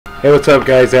Hey, what's up,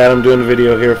 guys? Adam doing a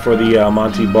video here for the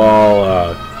Montee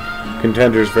Ball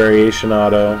Contenders Variation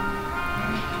Auto.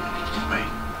 Wait,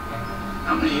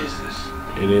 how many is this?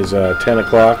 It is 10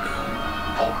 o'clock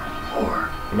Four.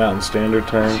 Mountain Standard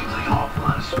Time. Seems like an awful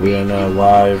lot of speed. We are now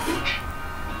live.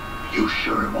 You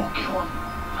sure it won't kill him?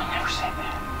 I never said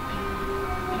that.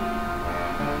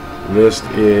 List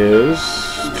is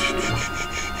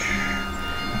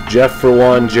Jeff for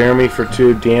 1, Jeremy for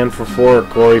 2, Dan for 4,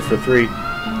 Corey for 3.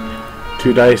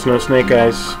 2 dice, no snake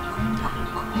eyes.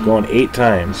 Going 8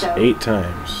 times. 8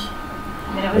 times.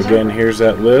 Again, here's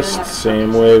that list.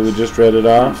 Same way we just read it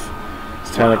off.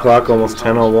 It's 10 o'clock, almost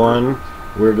 10:01.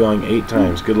 We're going 8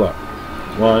 times. Good luck.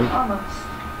 1. Almost.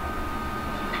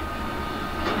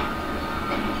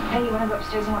 Hey, you want to go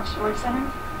upstairs and watch Sports Center?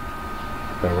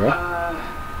 Alright.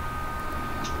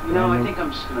 No, I think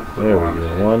I'm just gonna put There it on we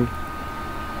today. go. 1,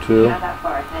 2, Not that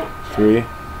far, hey. 3,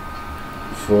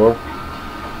 4,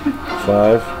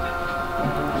 5,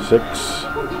 6,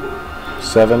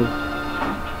 7.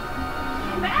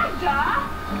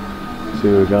 See,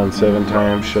 we've gone 7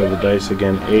 times. Show the dice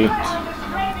again. 8.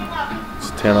 It's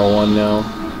 10:01 now.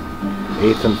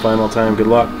 8th and final time. Good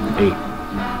luck. 8.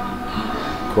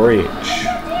 Corey H.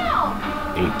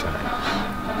 8 times.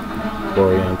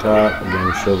 Corey on top.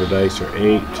 Again, show the dice are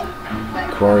 8.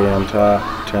 Corey on top.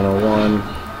 10:01.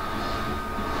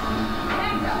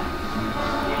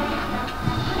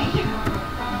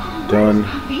 Done.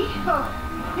 He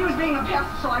was being a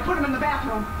pest, so I put him in the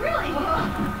bathroom. Really?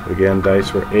 Again,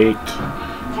 dice were 8.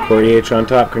 Corey H on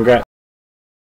top. Congrats.